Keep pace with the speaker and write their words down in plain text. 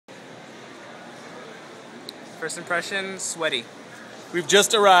First impression, sweaty. We've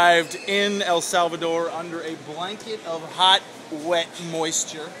just arrived in El Salvador under a blanket of hot, wet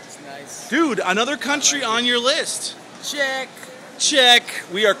moisture. It's nice. Dude, another country on your list. Check. Check.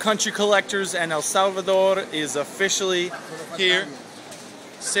 We are country collectors and El Salvador is officially here.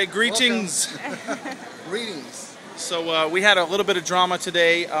 Say greetings. Greetings. So we had a little bit of drama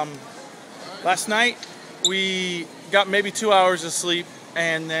today. Last night we got maybe 2 hours of sleep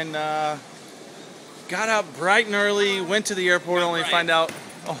and then got up bright and early, went to the airport, only to find out,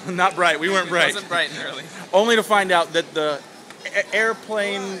 oh, not bright, we weren't bright. It wasn't bright and early. Only to find out that the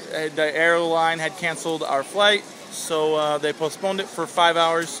airline had canceled our flight, so they postponed it for 5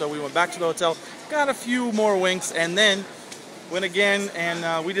 hours, so we went back to the hotel, got a few more winks, and then went again,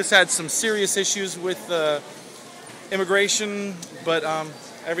 and we just had some serious issues with immigration, but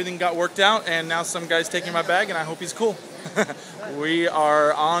everything got worked out, and now some guy's taking my bag, and I hope he's cool. We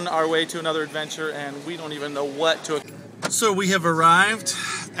are on our way to another adventure, and we don't even know what to. So we have arrived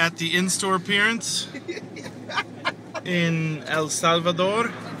at the in-store appearance in El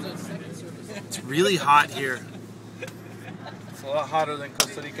Salvador. It's really hot here. It's a lot hotter than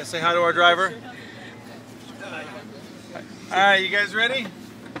Costa Rica. Say hi to our driver. All right, you guys ready?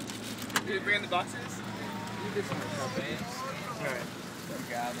 Did you bring in the boxes? All right.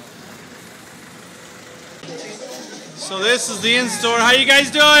 So this is the in-store. How you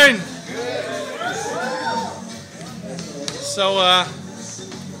guys doing? Good. So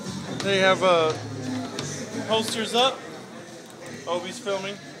they have posters up. Obi's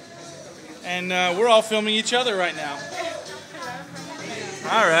filming, and we're all filming each other right now.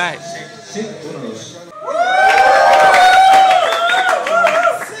 All right.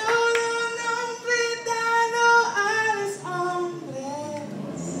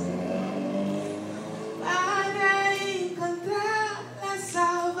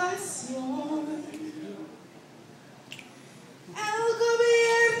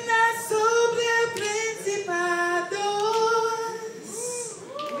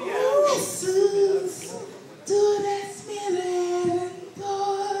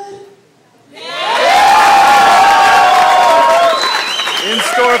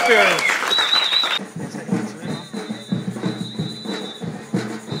 In-store appearance.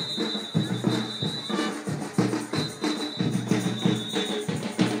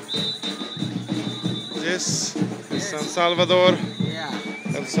 This is San Salvador,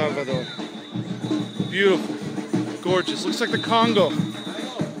 El Salvador. Beautiful, gorgeous. Looks like the Congo.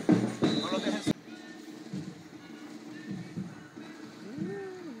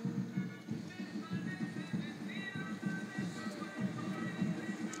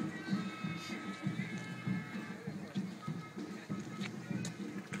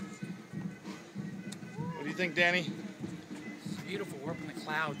 What do you think, Danny? It's beautiful. We're up in the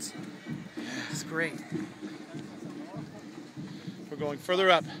clouds. It's great. We're going further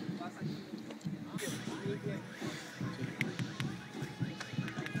up.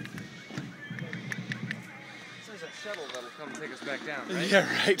 There's a shuttle that'll come take us back down, right? Yeah,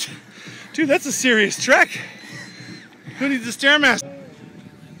 right. Dude, that's a serious trek. Who needs a Stairmaster?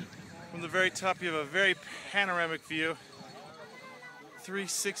 From the very top, you have a very panoramic view.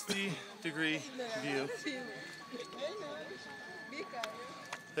 360-degree view.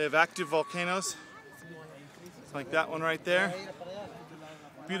 They have active volcanoes, like that one right there.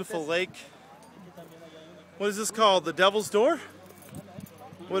 Beautiful lake. What is this called? The Devil's Door?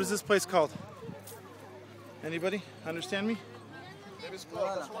 What is this place called? Anybody understand me?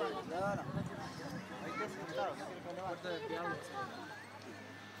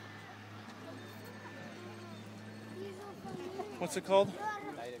 What's it called?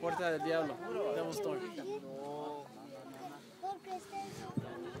 Puerta del Diablo. Devil's Door.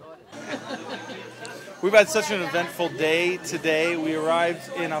 We've had such an eventful day today. We arrived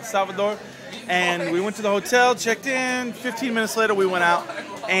in El Salvador and we went to the hotel, checked in. 15 minutes later we went out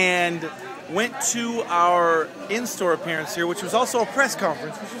and went to our in-store appearance here, which was also a press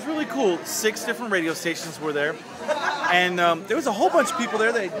conference, which was really cool. 6 different radio stations were there. And there was a whole bunch of people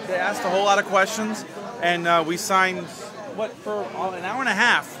there. They asked a whole lot of questions. And we signed, for an hour and a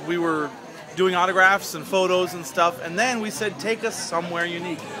half, we were doing autographs and photos and stuff. And then we said, take us somewhere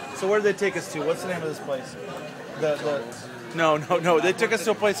unique. So where did they take us to? What's the name of this place? No. They took us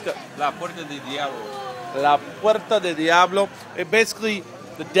to a place called La Puerta del Diablo. La Puerta del Diablo. It basically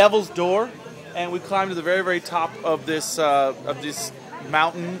the Devil's Door, and we climbed to the very, very top of this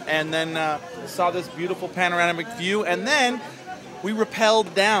mountain, and then saw this beautiful panoramic view, and then we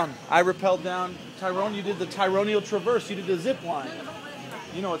rappelled down. I rappelled down. Tyrone, you did the Tyronial Traverse. You did the zip line.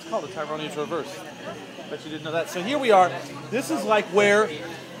 You know it's called the Tyronial Traverse. Bet you didn't know that. So here we are. This is like where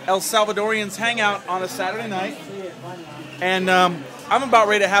El Salvadorians hang out on a Saturday night. And I'm about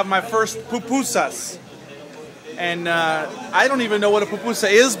ready to have my first pupusas. And I don't even know what a pupusa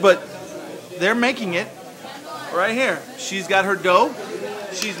is, but they're making it right here. She's got her dough.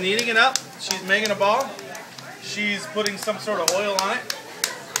 She's kneading it up. She's making a ball. She's putting some sort of oil on it.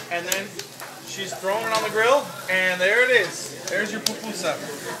 And then she's throwing it on the grill. And there it is. There's your pupusa.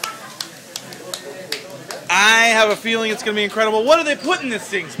 I have a feeling it's going to be incredible. What do they put in these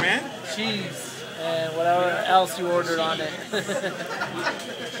things, man? Cheese and whatever else you ordered on it.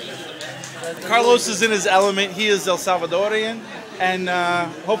 Carlos is in his element. He is El Salvadorian. And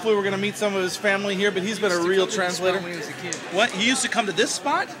hopefully we're going to meet some of his family here. But he's been a real translator. When he was a kid. What? He used to come to this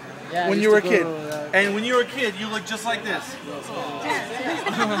spot? Yeah, when you were a kid. And when you were a kid, you looked just like this.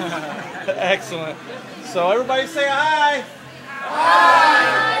 Excellent. So everybody say hi.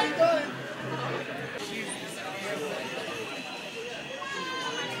 Hi.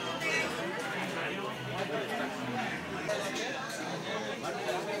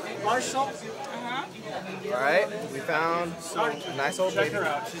 Marshall. All right, we found a nice old Check lady. her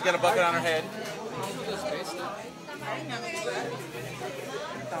out. She's got a bucket on her head.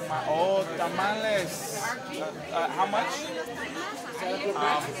 Oh, tamales. How much?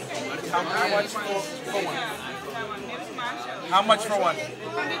 How much for one? How much for one?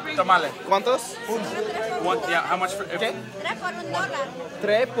 Tamale. ¿Cuántos? One. Yeah. How much for? ¿Qué?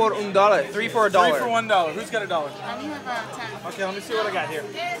 $3 por $1. 3 for $1. 3 for $1. Who's got $1? Okay, let me see what I got here.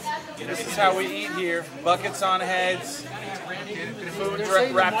 This is how we eat here. Buckets on heads. Food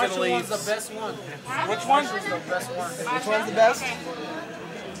wrapped in leaves. The best one. Which one? The best one. Which one's the best?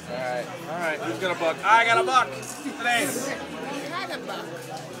 All right. Who's got a buck? I got a buck today.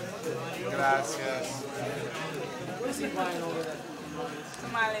 Gracias. What is he buying over there?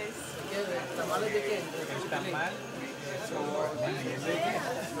 Tamales. ¿Tamales de qué?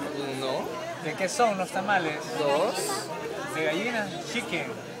 Uno, ¿De qué son los tamales? dos, De gallina.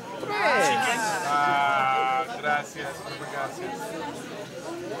 Chicken. tres. Ah, gracias. Gracias.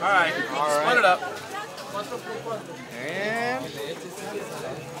 All right. Split it up.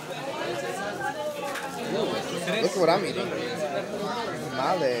 And look what I'm eating.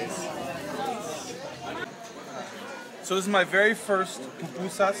 Tamales. So this is my very first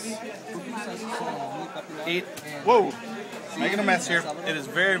pupusas. Eat. Whoa. Making a mess here. It is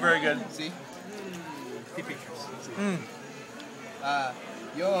very, very good. See? Mm.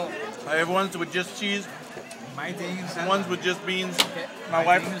 Yo. I have ones with just cheese. Ones with just beans. My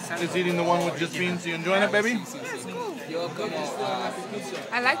wife is eating the one with just beans. You enjoying it, baby?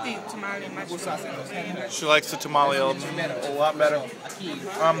 I like the tamale much more. She likes the tamale a lot better.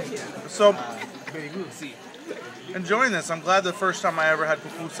 So, enjoying this. I'm glad the first time I ever had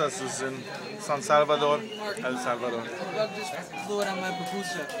pupusas is in San Salvador, El Salvador. Just flew it on my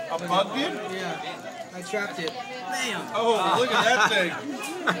pupusa. A bug did? Yeah. I trapped it. Damn. Oh, look at that thing.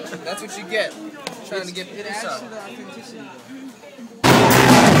 That's what you get. Trying to get It adds to pizza. the authenticity.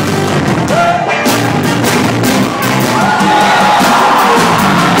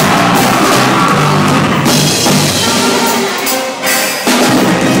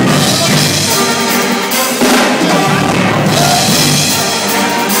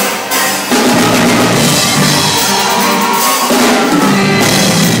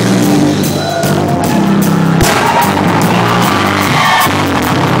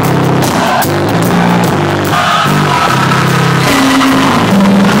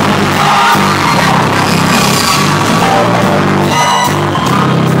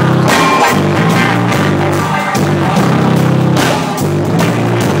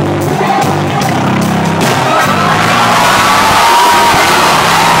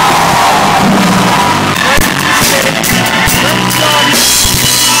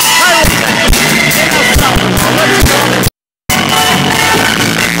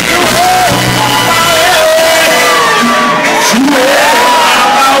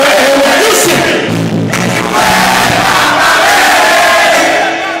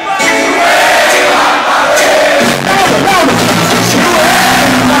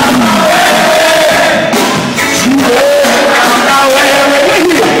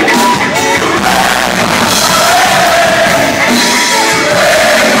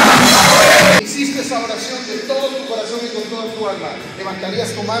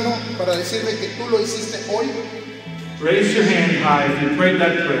 ¿Levantarías tu mano para decirme que tú lo hiciste hoy? Raise your hand high if you prayed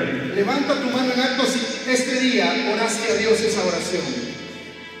that prayer. Levanta tu mano en alto si este día oraste a Dios esa oración.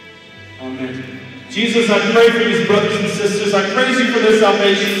 Amen. Jesus, I pray for these brothers and sisters. I praise you for their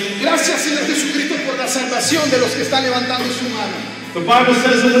salvation. Gracias, Señor Jesucristo, por la salvación de los que están levantando su mano. The Bible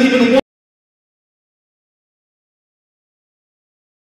says that even